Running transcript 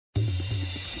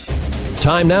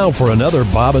Time now for another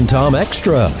Bob and Tom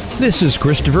Extra. This is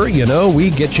Christopher. You know, we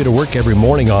get you to work every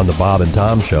morning on the Bob and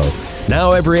Tom Show.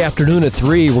 Now every afternoon at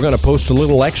 3, we're going to post a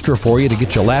little extra for you to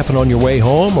get you laughing on your way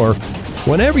home or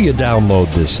whenever you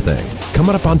download this thing.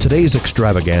 Coming up on today's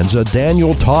extravaganza,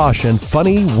 Daniel Tosh and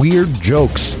funny, weird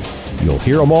jokes. You'll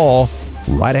hear them all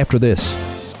right after this.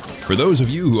 For those of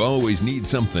you who always need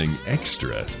something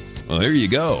extra, well, here you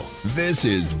go. This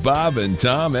is Bob and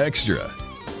Tom Extra.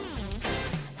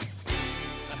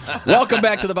 Welcome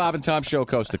back to the Bob and Tom Show,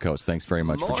 coast to coast. Thanks very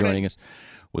much for joining us.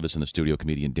 With us in the studio,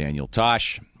 comedian Daniel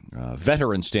Tosh,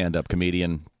 veteran stand-up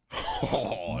comedian.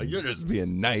 Oh, you're just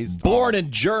being nice. Tom. Born in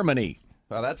Germany.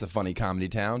 Well, that's a funny comedy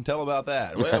town. Tell about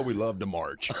that. Well, we love to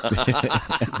march.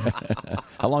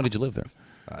 How long did you live there?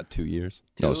 2 years.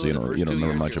 Oh, so you don't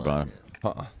remember much about it?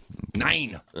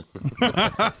 9.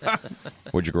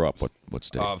 Where'd you grow up? What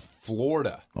state?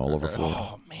 Florida. All over Florida.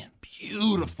 Oh, man,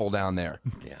 beautiful down there.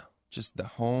 Yeah. Just the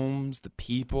homes, the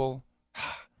people,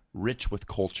 rich with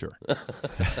culture.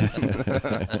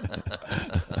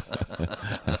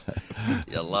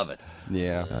 You love it.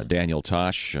 Yeah. Daniel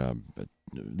Tosh,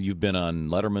 you've been on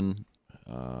Letterman.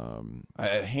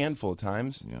 A handful of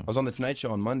times. Yeah. I was on the Tonight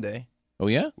Show on Monday. Oh,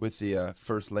 yeah? With the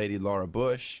First Lady, Laura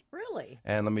Bush. Really?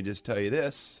 And let me just tell you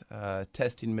this,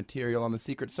 testing material on the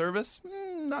Secret Service,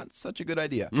 not such a good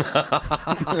idea.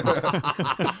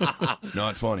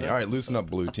 Not funny. All right, loosen up,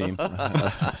 blue team.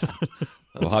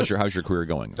 Well, how's your career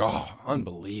going? Oh,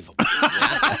 unbelievable.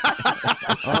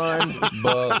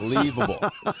 Unbelievable.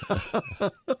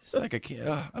 It's like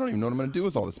I don't even know what I'm going to do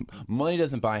with all this. Money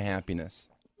doesn't buy happiness,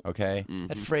 okay? Mm-hmm.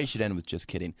 That phrase should end with just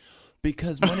kidding.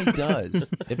 Because money does.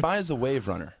 It buys a wave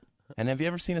runner. And have you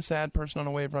ever seen a sad person on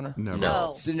a wave runner? Never.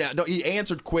 No. So now, you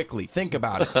answered quickly. Think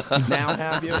about it. Now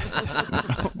have you?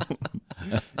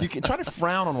 You can try to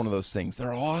frown on one of those things.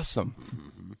 They're awesome.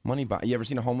 Money buy. You ever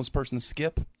seen a homeless person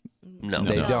skip? No.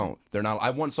 They don't. They're not. I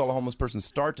once saw a homeless person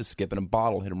start to skip and a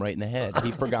bottle hit him right in the head.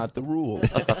 He forgot the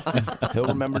rules. He'll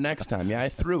remember next time. Yeah, I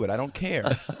threw it. I don't care.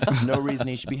 There's no reason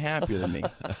he should be happier than me.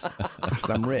 Because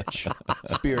I'm rich.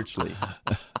 Spiritually.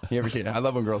 You ever seen it? I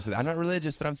love when girls say that. I'm not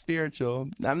religious, but I'm spiritual.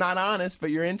 I'm not honest, but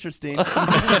you're interesting. Let's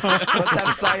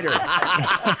have cider.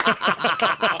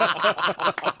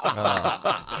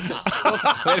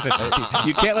 Wait a minute.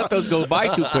 You can't let those go by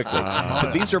too quickly.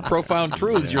 These are profound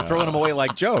truths. You're throwing them away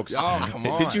like jokes. Oh, come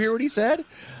on. Did you hear what he said?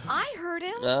 I heard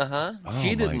him. Uh-huh. Oh,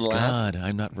 She didn't my laugh. God.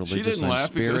 I'm not religious. She didn't I'm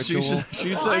laugh because spiritual. she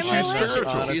No, said I'm she's religious.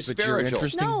 spiritual. Honest, She's but you're spiritual.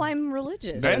 interesting. No, I'm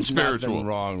religious. There's spiritual. Nothing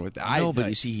wrong with that. No, but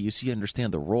you see,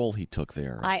 understand the role he took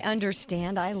there. I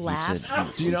understand. I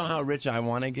laugh. Do you know how rich I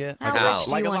want to get? How How? rich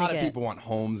do Like you a want lot to of get? people want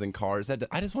homes and cars. I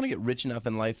just want to get rich enough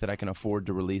in life that I can afford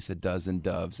to release a dozen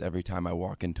doves every time I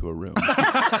walk into a room.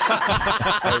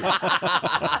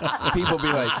 People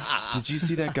be like, "Did you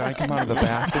see that guy come out of the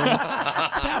bathroom?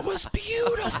 That was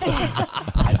beautiful.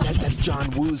 I bet that's John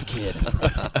Woo's kid."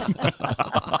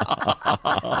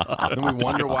 Then we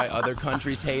wonder why other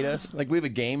countries hate us. Like we have a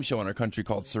game show in our country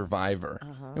called Survivor,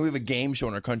 and we have a game show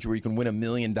in our country where you can win $1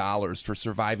 million for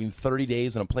surviving 30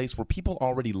 days in a place where people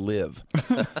already live.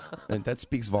 And that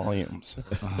speaks volumes.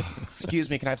 Excuse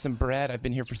me, can I have some bread? I've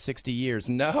been here for 60 years.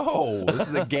 No, this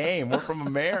is a game. We're from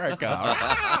America.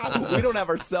 We don't have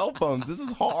our cell phones. This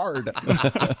is hard.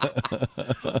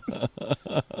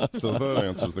 So that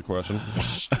answers the question.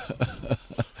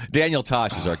 Daniel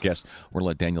Tosh is our guest. We're going to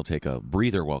let Daniel take a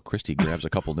breather while Christy grabs a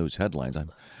couple news headlines.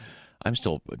 I'm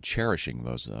still cherishing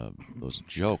those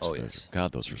jokes. Oh, yes.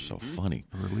 God, those are so funny.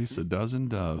 Release a dozen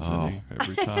doves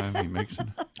every time he makes it.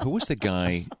 Who was the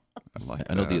guy?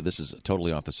 I know that. this is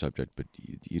totally off the subject, but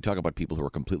you talk about people who are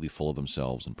completely full of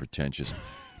themselves and pretentious.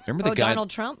 Remember the guy? Donald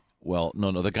Trump? Well,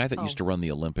 no, the guy that used to run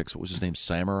the Olympics. What was his name?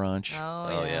 Samaranch.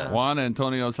 Oh, yeah. Juan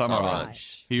Antonio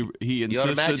Samaranch. He Your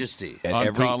insisted Majesty.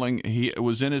 on calling. It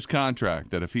was in his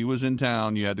contract that if he was in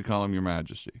town, you had to call him Your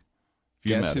Majesty. If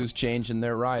you Guess met him. who's changing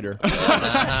their rider? Your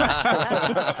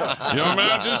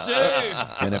Majesty.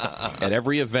 And at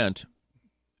every event,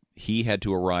 he had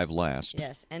to arrive last.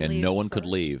 Yes, and and leave no one could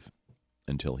first. leave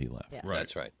until he left. Yes.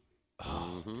 That's right.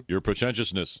 Your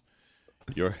pretentiousness,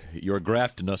 your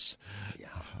graftness.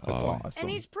 That's awesome. And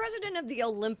he's president of the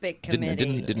Olympic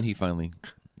Committee. Didn't he finally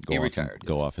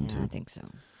go off into I think so.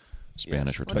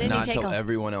 Spanish Well, retirement? didn't Not he take until a-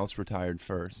 everyone else retired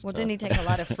first. Well, didn't he take a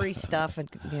lot of free stuff? And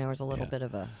there was a little bit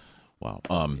of a. Wow.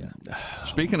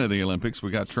 Speaking of the Olympics,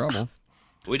 we got trouble.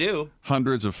 We do.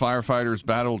 Hundreds of firefighters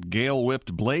battled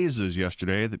gale-whipped blazes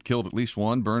yesterday that killed at least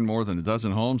one, burned more than a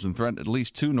dozen homes, and threatened at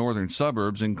least 2 northern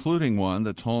suburbs, including one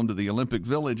that's home to the Olympic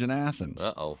Village in Athens.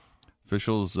 Uh-oh.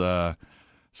 Officials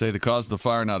say the cause of the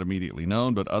fire not immediately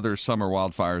known, but other summer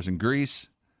wildfires in Greece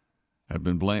have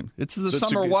been blamed. It's the So it's a-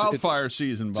 summer it's- wildfire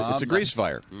season, Bob. It's a grease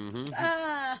fire. Daniel,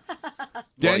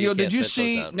 Well, you did can't you pick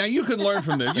see? those out. Now you can learn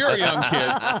from this. You're a young kid.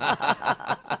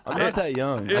 I'm not that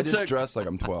young. I it's just a- dress like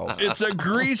I'm 12. It's a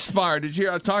grease fire. Did you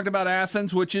hear? I talked about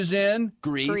Athens, which is in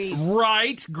Greece.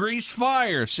 Right, grease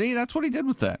fire. See, that's what he did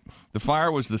with that. The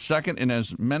fire was the second in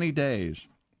as many days.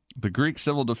 The Greek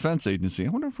Civil Defense Agency. I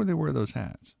wonder if they wear those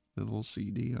hats. The little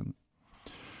CD on.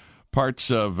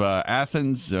 Parts of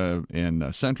Athens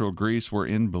and central Greece were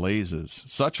in blazes.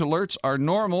 Such alerts are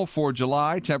normal for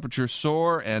July. Temperatures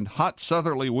soar and hot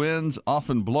southerly winds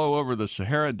often blow over the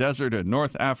Sahara Desert and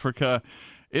North Africa.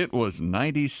 It was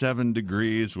 97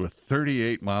 degrees with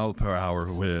 38 mile per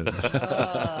hour winds.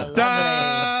 Dun,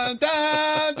 dun,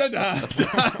 dun, dun,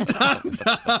 dun,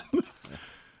 dun,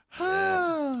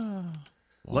 dun.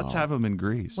 Let's have them in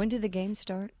Greece. When do the games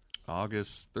start?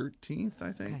 August 13th,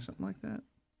 I think, something like that.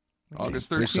 Okay. August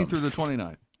 13th through the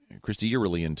 29th. Christy, you're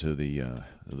really into the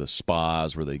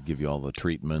spas where they give you all the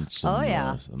treatments and, Oh,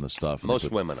 yeah. And the stuff. Most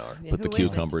Put- women are. Yeah, Put the who isn't?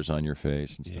 cucumbers on your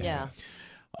face and stuff. Yeah.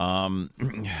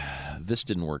 This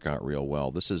didn't work out real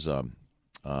well. This is a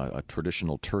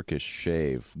traditional Turkish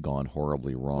shave gone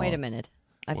horribly wrong. Wait a minute.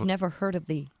 I've never heard of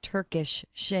the Turkish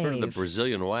shave. Heard of the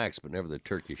Brazilian wax, but never the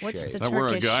Turkish What's shave. the Is that where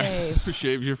a Turkish guy shave.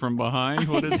 shaves you from behind?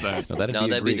 What is that? No, that'd No, be,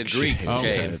 that'd be the Greek shave.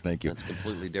 shave. Okay, thank you. That's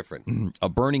completely different. A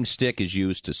burning stick is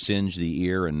used to singe the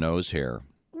ear and nose hair.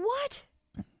 What?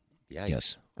 Yeah.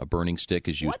 Yes, a burning stick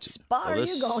is used What to. spa Well, are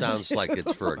this you going sounds to? like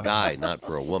it's for a guy, not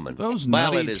for a woman. Those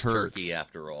well, nutty it is Turks. Turkey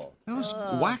after all. Those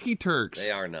wacky Turks.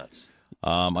 They are nuts.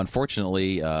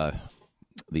 Unfortunately,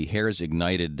 the hairs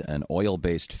ignited an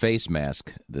oil-based face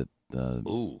mask that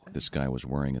this guy was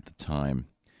wearing at the time.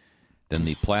 Then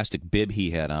the plastic bib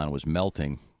he had on was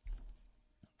melting,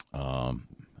 and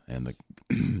the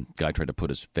guy tried to put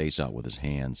his face out with his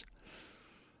hands.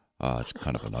 It's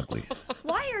kind of an ugly.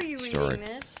 Why are you reading Sorry.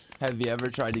 this? Have you ever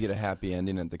tried to get a happy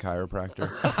ending at the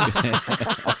chiropractor?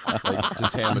 Like,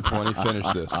 just hand him a 20, finish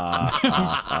this.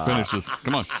 Finish this.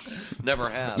 Come on. Never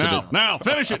have. Now,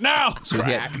 finish it now. So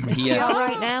he had, Is he all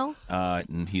right now?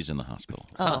 and he's in the hospital.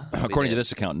 Oh. According to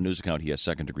this news account, he has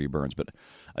second-degree burns. But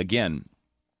again,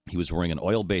 he was wearing an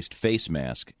oil-based face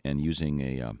mask and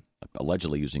using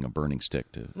allegedly using a burning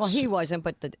stick to. Well, he wasn't,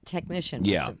 but the technician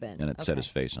must have been. and it set Okay. his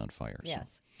face on fire. So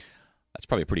Yes. that's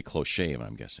probably a pretty close shave,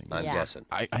 I'm guessing. I'm Yeah. guessing.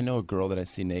 I know a girl that I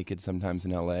see naked sometimes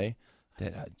in L.A.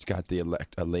 that got the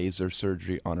a laser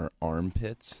surgery on her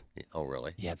armpits. Oh,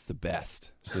 really? Yeah, it's the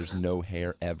best. So there's no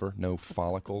hair ever, no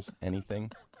follicles,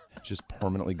 anything. Just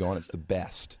permanently gone. It's the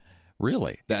best.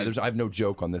 Really? I have no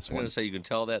joke on this I'm one. going to say you can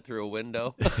tell that through a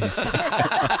window.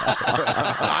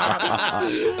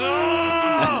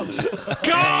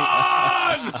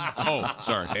 Gone! Oh,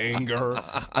 sorry. Anger,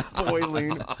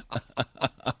 boiling.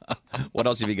 What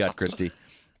else have you got, Christy?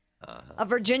 A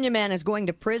Virginia man is going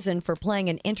to prison for playing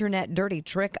an internet dirty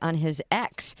trick on his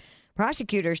ex.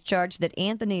 Prosecutors charged that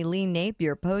Anthony Lee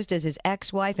Napier posed as his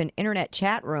ex-wife in internet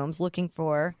chat rooms looking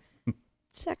for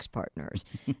sex partners.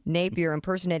 Napier,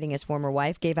 impersonating his former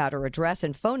wife, gave out her address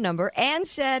and phone number and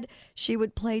said she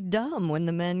would play dumb when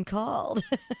the men called,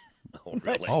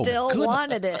 but still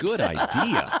wanted it. Good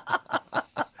idea.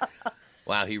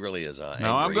 Wow, he really is angry.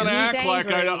 Now I'm going to He's act like I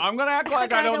angry. don't. I'm going to act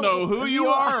like I don't know who you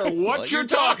are or what What you're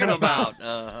talking about.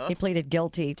 Uh-huh. He pleaded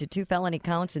guilty to 2 felony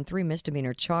counts and 3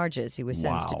 misdemeanor charges. He was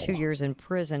sentenced to 2 years in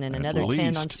prison and another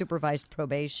 10 on least. supervised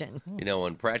probation. You know,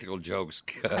 when practical jokes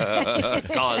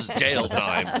cause jail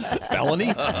time. Felony?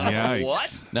 Yikes.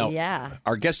 What? Now, Yeah.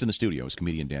 our guest in the studio is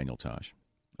comedian Daniel Tosh,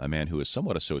 a man who is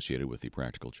somewhat associated with the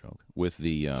practical joke, with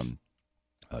the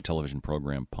television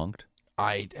program Punk'd.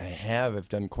 I have. I've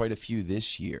done quite a few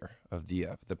this year of the.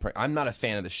 I'm not a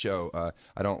fan of the show.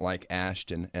 I don't like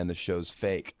Ashton, and the show's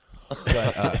fake.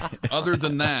 But Other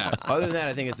than that, other than that,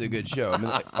 I think it's a good show. I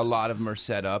mean, like, a lot of them are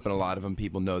set up, and a lot of them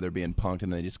people know they're being punked,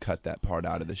 and they just cut that part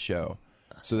out of the show.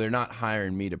 So they're not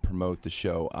hiring me to promote the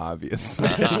show, obviously.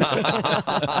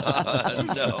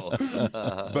 No.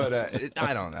 But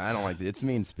I don't know. I don't like it. It's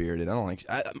mean spirited. I don't like.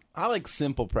 I like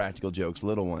simple practical jokes,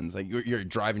 little ones. Like you're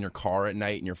driving your car at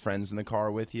night and your friend's in the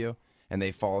car with you, and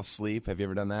they fall asleep. Have you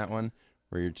ever done that one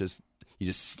where you just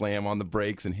slam on the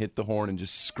brakes and hit the horn and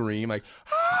just scream like,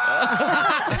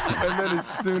 ah! And then as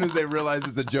soon as they realize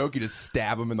it's a joke, you just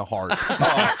stab them in the heart.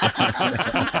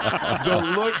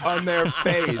 The look on their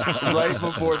face right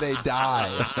before they die.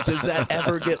 Does that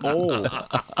ever get old?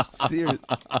 Seriously.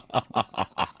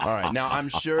 All right. Now, I'm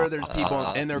sure there's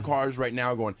people in their cars right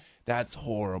now going, that's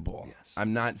horrible.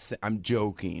 Yes. I'm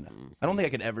joking. I don't think I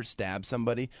could ever stab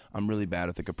somebody. I'm really bad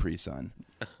with a Capri Sun.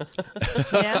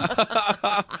 Yeah,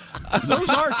 Those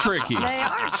are tricky. they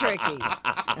are tricky.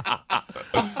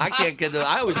 I can't get the.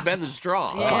 I always bend the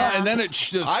straw. Yeah. And then the I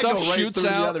go stuff right shoots through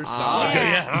out. the other side.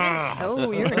 Yeah.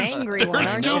 Oh, you're an angry one,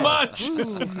 aren't Too you? much.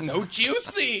 No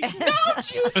juicy. No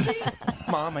juicy.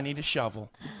 Mom, I need a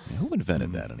shovel. Who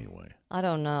invented that anyway? I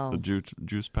don't know. The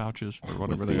juice pouches or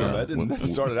whatever they No, are. that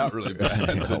started out really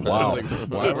bad. Wow. Like,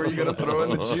 why were you going to throw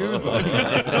in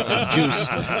the juice?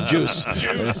 Juice.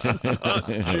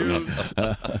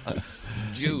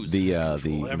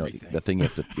 The thing you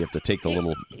have to take the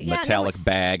little metallic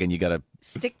bag and you got to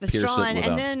Stick the pierce straw it in,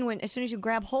 without- and then as soon as you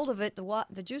grab hold of it,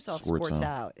 the juice all squirts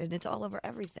out, and it's all over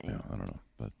everything. I don't know.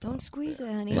 But, Don't squeeze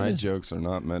it, honey. My jokes are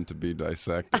not meant to be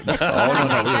dissected. oh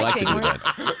no, we like to do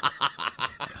that.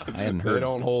 I hadn't They heard.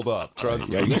 don't hold up. Trust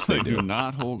me. Yes, they Do do.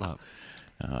 not hold up.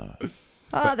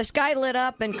 The sky lit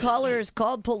up and colors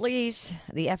called police.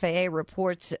 The FAA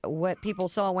reports what people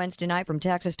saw Wednesday night from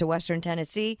Texas to western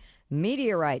Tennessee.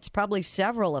 Meteorites, probably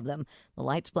several of them. The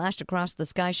lights flashed across the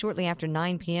sky shortly after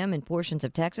 9 p.m. in portions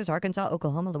of Texas, Arkansas,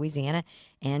 Oklahoma, Louisiana,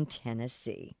 and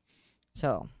Tennessee.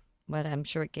 So, but I'm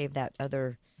sure it gave that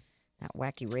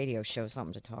wacky radio show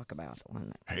something to talk about. The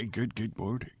one that, Hey, good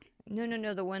morning.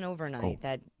 no, the one overnight.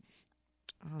 That,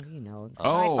 Oh,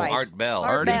 sci-fi. Art Bell.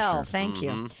 Art Artie. Bell, thank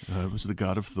you. It was the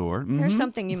god of Thor. Here's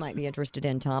something you might be interested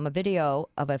in, Tom. A video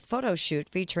of a photo shoot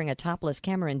featuring a topless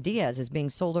Cameron Diaz is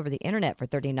being sold over the internet for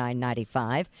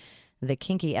 $39.95. The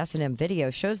kinky S&M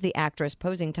video shows the actress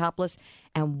posing topless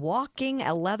and walking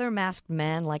a leather-masked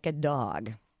man like a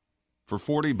dog. For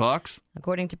 $40?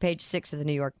 According to page 6 of the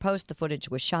New York Post, the footage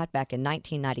was shot back in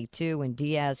 1992 when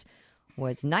Diaz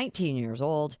was 19 years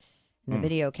old. And the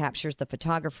video captures the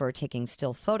photographer taking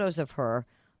still photos of her,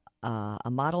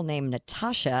 a model named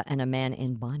Natasha, and a man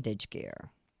in bondage gear.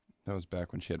 That was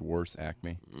back when she had worse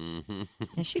acne.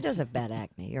 And she does have bad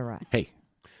acne. You're right. Hey,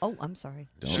 Oh, I'm sorry.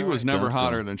 She was never Don't-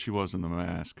 hotter than she was in the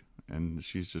mask, and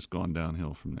she's just gone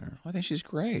downhill from there. I think she's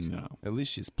great. No. At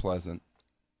least she's pleasant.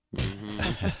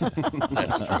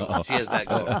 That's true. She has that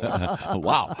going.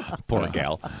 Wow, poor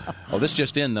gal. Oh, this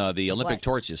just in: the Olympic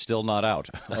torch is still not out.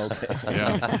 Okay.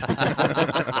 Yeah.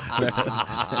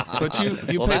 But you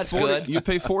Well, pay that's 40, good. you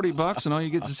pay $40, and all you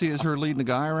get to see is her leading the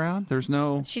guy around. There's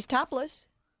no. She's topless.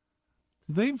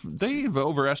 They've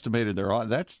overestimated their.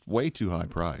 That's way too high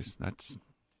price. That's.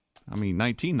 I mean,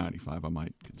 $19.95. I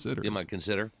might consider. You might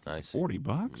consider. Nice. $40.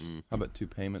 How about 2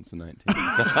 payments in 19? Don't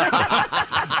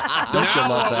you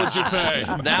love that? Would you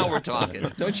pay? Now we're talking.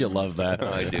 Don't you love that?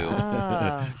 I do.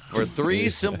 For 3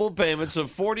 simple payments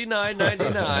of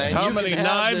 $49.99. How you many can have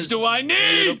knives this do I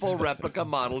need? Beautiful replica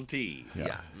Model T.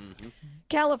 Yeah.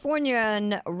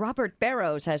 Californian Robert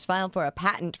Barrows has filed for a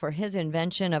patent for his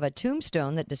invention of a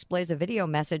tombstone that displays a video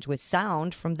message with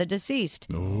sound from the deceased.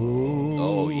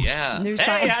 Oh, yeah. New Hey,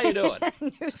 science- how you doing?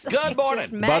 New Good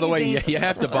Scientist morning. By the way, magazine. you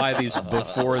have to buy these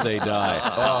before they die.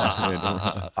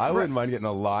 I wouldn't mind getting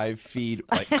a live feed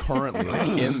like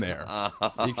currently in there.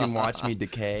 You can watch me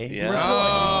decay. Yeah.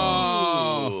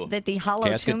 Oh. that the hollow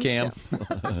Casket tombstone. cam.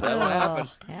 That will happen.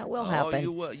 That will Oh, happen.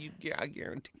 you will. I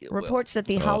guarantee it Reports that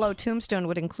the hollow tombstone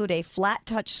would include a flat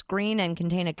touch screen and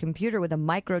contain a computer with a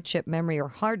microchip memory or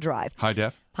hard drive. High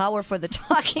def? Power for the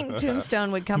talking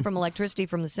tombstone would come from electricity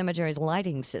from the cemetery's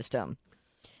lighting system.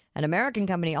 An American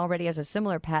company already has a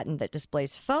similar patent that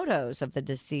displays photos of the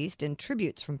deceased and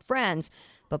tributes from friends,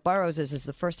 but Burroughs is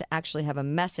the first to actually have a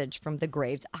message from the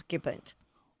grave's occupant.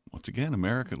 Once again,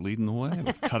 America leading the way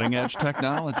with cutting edge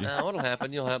technology. Now, what'll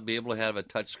happen? You'll be able to have a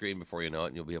touch screen before you know it,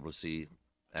 and you'll be able to see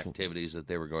activities that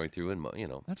they were going through, and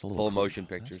That's a little full motion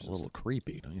pictures. That's a little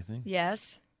creepy, don't you think?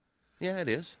 Yes. Yeah, it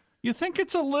is. You think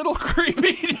it's a little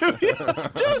creepy?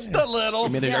 Just a little. I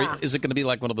mean, Yeah. is it going to be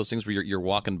like one of those things where you're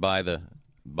walking by in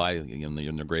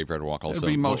the graveyard walk? Also,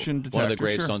 There'd be motion one of the detector, sure.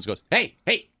 gravestones goes, "Hey,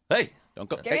 hey, Hey, don't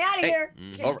go! Get me hey, out of hey, here.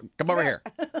 Come over here.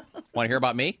 Want to hear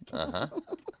about me?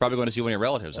 Probably going to see one of your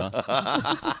relatives, huh?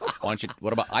 Why don't you?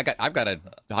 What about? I've got a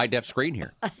high def screen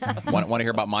here. Want to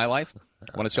hear about my life?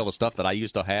 Want to see all the stuff that I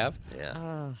used to have?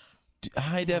 yeah.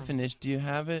 High definition, do you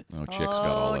have it? Oh, Chick's got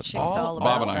all that Chick's stuff. all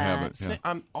Bob about and I have that. it.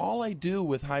 Yeah. All I do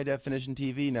with high definition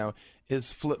TV now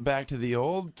is flip back to the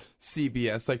old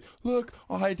CBS. Like, look,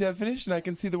 high definition, I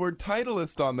can see the word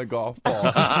Titleist on the golf ball.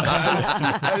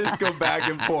 I just go back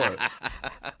and forth.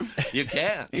 You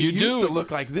can. It used to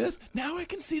look like this. Now I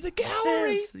can see the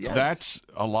gallery. Yes. That's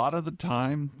a lot of the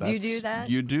time. You do that?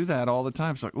 You do that all the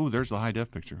time. It's like, oh, there's the high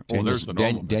def picture. Oh, there's the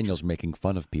normal picture. Daniel's making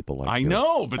fun of people like I you.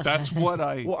 know, but that's what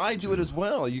I. Well, I do it as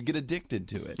well. You get addicted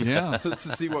to it. Yeah. to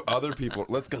see what other people.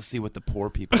 Let's go see what the poor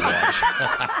people watch.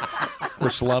 We're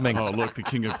slumming. Oh, look, the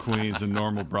King of Queens and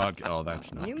normal broadcast. Oh,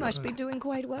 that's not You good. must be doing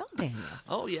quite well, Daniel.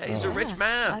 Oh, yeah, he's a rich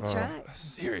man. That's right.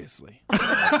 Seriously.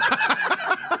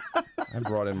 I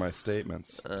brought in my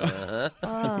statements. We're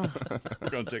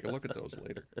going to take a look at those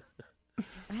later.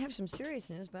 I have some serious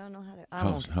news, but I don't know how to. I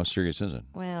won't. How serious is it?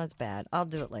 Well, it's bad. I'll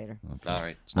do it later. All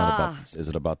right. It's not about. Is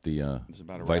it about the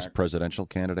about vice Iraq? presidential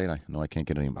candidate? I can't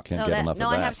get any. Can't No, get that, enough no,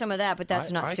 of I that. have some of that, but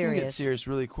that's not I serious. can get serious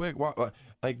really quick.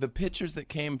 Like the pictures that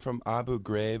came from Abu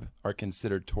Ghraib are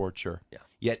considered torture. Yeah.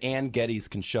 Yet Ann Geddes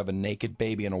can shove a naked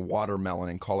baby in a watermelon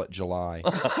and call it July.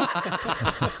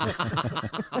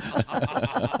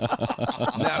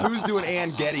 Now, who's doing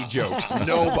Ann Geddes jokes?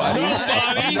 Nobody.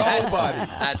 Nobody.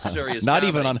 That's serious. Not comedy.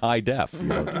 even on high def.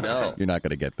 No. You're not going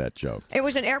to get that joke. It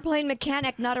was an airplane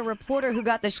mechanic, not a reporter, who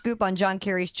got the scoop on John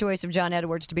Kerry's choice of John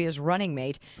Edwards to be his running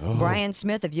mate. Brian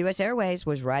Smith of U.S. Airways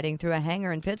was riding through a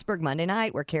hangar in Pittsburgh Monday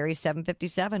night where Kerry's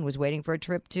 757 was waiting for a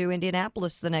trip to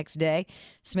Indianapolis the next day.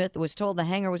 Smith was told the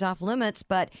hangar was off limits,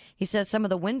 but he says some of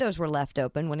the windows were left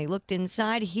open. When he looked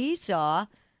inside, he saw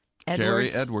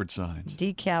Carrie Edwards signs.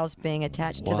 decals being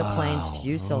attached to the plane's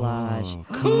fuselage. Oh,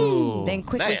 cool. Then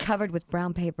quickly Man. covered with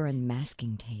brown paper and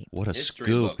masking tape. What a History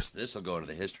scoop! books. This will go into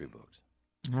the history books.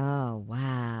 Oh,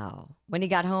 wow. When he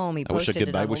got home, he I wish I posted could-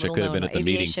 it on I the wish I little could have been known at the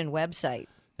meeting. aviation website.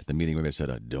 At the meeting, when they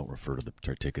said, "Don't refer to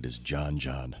our ticket as John."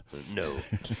 No.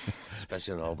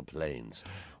 Especially on all the planes.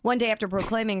 One day after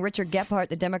proclaiming Richard Gephardt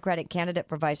the Democratic candidate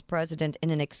for vice president in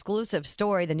an exclusive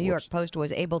story, the New York Post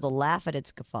was able to laugh at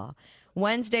its guffaw.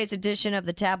 Wednesday's edition of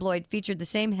the tabloid featured the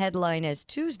same headline as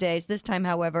Tuesday's. This time,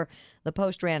 however, the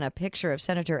Post ran a picture of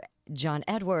Senator John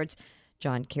Edwards,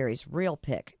 John Kerry's real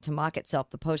pick. To mock itself,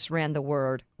 the Post ran the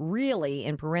word "really"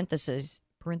 in parentheses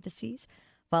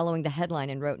following the headline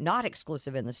and wrote "not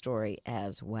exclusive" in the story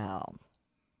as well.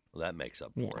 Well, that makes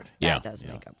up for it. That does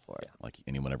make up for it. Like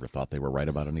anyone ever thought they were right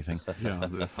about anything?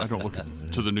 Yeah, I don't look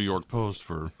to the New York Post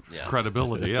for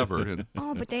credibility ever. And,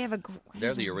 Oh, but they have a...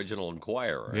 They're the original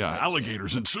Inquirer. yeah,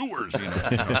 alligators and sewers. You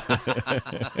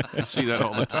see that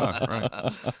all the time,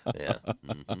 right? Yeah.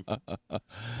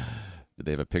 Did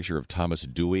they have a picture of Thomas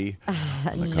Dewey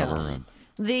on the No. cover?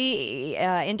 The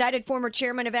indicted former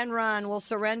chairman of Enron will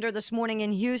surrender this morning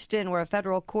in Houston, where a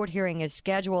federal court hearing is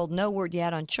scheduled. No word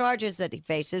yet on charges that he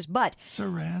faces, but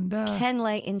Surrender.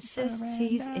 Kenley insists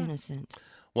he's innocent.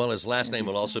 Well, his last name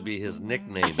will also be his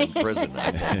nickname in prison,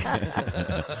 I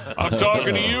think. I'm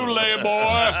talking to you, Lay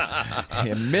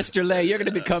boy. Mr. Lay, you're going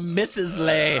to become Mrs.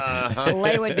 Lay.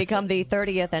 Lay would become the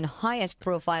 30th and highest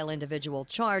profile individual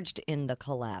charged in the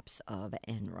collapse of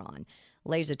Enron.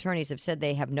 Lay's attorneys have said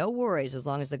they have no worries as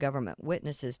long as the government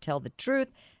witnesses tell the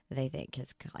truth. They think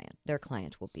their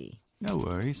client will be No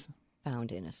worries.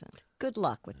 found innocent. Good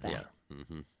luck with that. Yeah.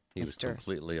 He was Mr.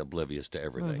 completely oblivious to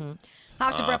everything.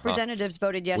 House of Representatives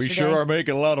voted yesterday. We sure are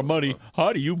making a lot of money.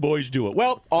 How do you boys do it?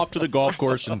 Well, off to the golf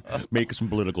course and make some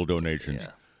political donations.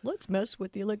 Yeah. Let's mess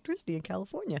with the electricity in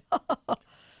California.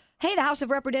 Hey, the House of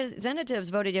Representatives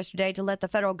voted yesterday to let the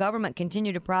federal government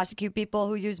continue to prosecute people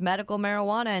who use medical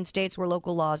marijuana in states where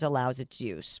local laws allows its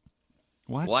use.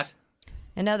 What?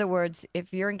 In other words,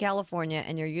 if you're in California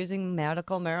and you're using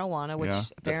medical marijuana, which Yeah.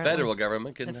 The apparently federal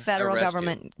government can the federal arrest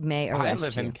government may I arrest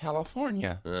live you. in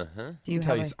California. you. Uh-huh. Do you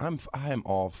tell have you, a- I am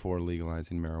all for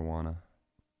legalizing marijuana,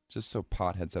 just so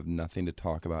potheads have nothing to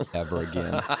talk about ever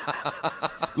again.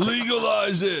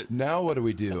 Legalize it. Now what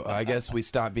do? I guess we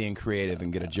stop being creative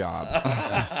and get a job.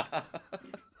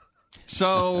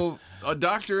 So, a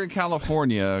doctor in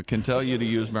California can tell you to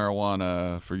use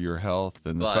marijuana for your health,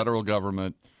 and the But- federal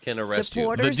government, Can arrest you. the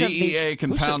Supporters of the DEA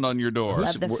can pound on your door.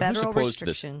 Of the who's federal opposed to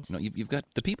restrictions. this? No, you've got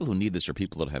the people who need this are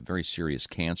people that have very serious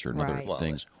cancer and other Right. Well,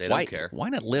 things. they don't why, care. Why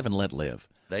not live and let live?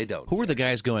 They don't. Who are the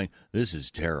guys going, this is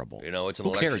terrible? You know, it's an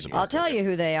Who election cares year. about I'll tell you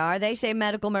who they are. They say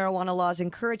medical marijuana laws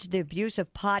encourage the abuse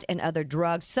of pot and other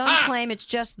drugs. Some claim it's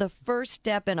just the first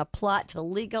step in a plot to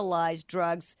legalize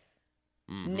drugs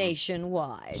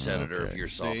nationwide. Senator, if Okay. you're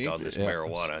soft See? on this Yeah.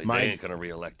 marijuana, My- they ain't going to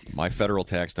reelect you. My federal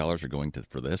tax dollars are going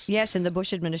for this? Yes, and the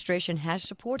Bush administration has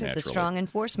supported the Naturally. strong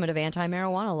enforcement of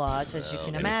anti-marijuana laws, as you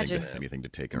can imagine. Anything to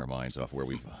take our minds off where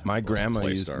we've My grandma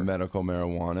placed used medical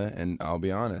marijuana, and I'll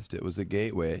be honest, it was a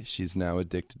gateway. She's now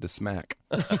addicted to smack.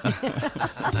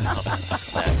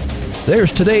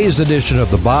 There's today's edition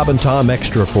of the Bob and Tom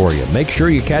Extra for you. Make sure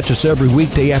you catch us every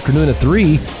weekday afternoon at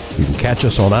 3 You can catch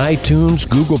us on iTunes,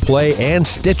 Google Play, and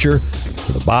Stitcher.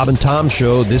 For the Bob and Tom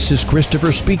Show, this is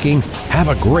Christopher speaking. Have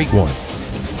a great one.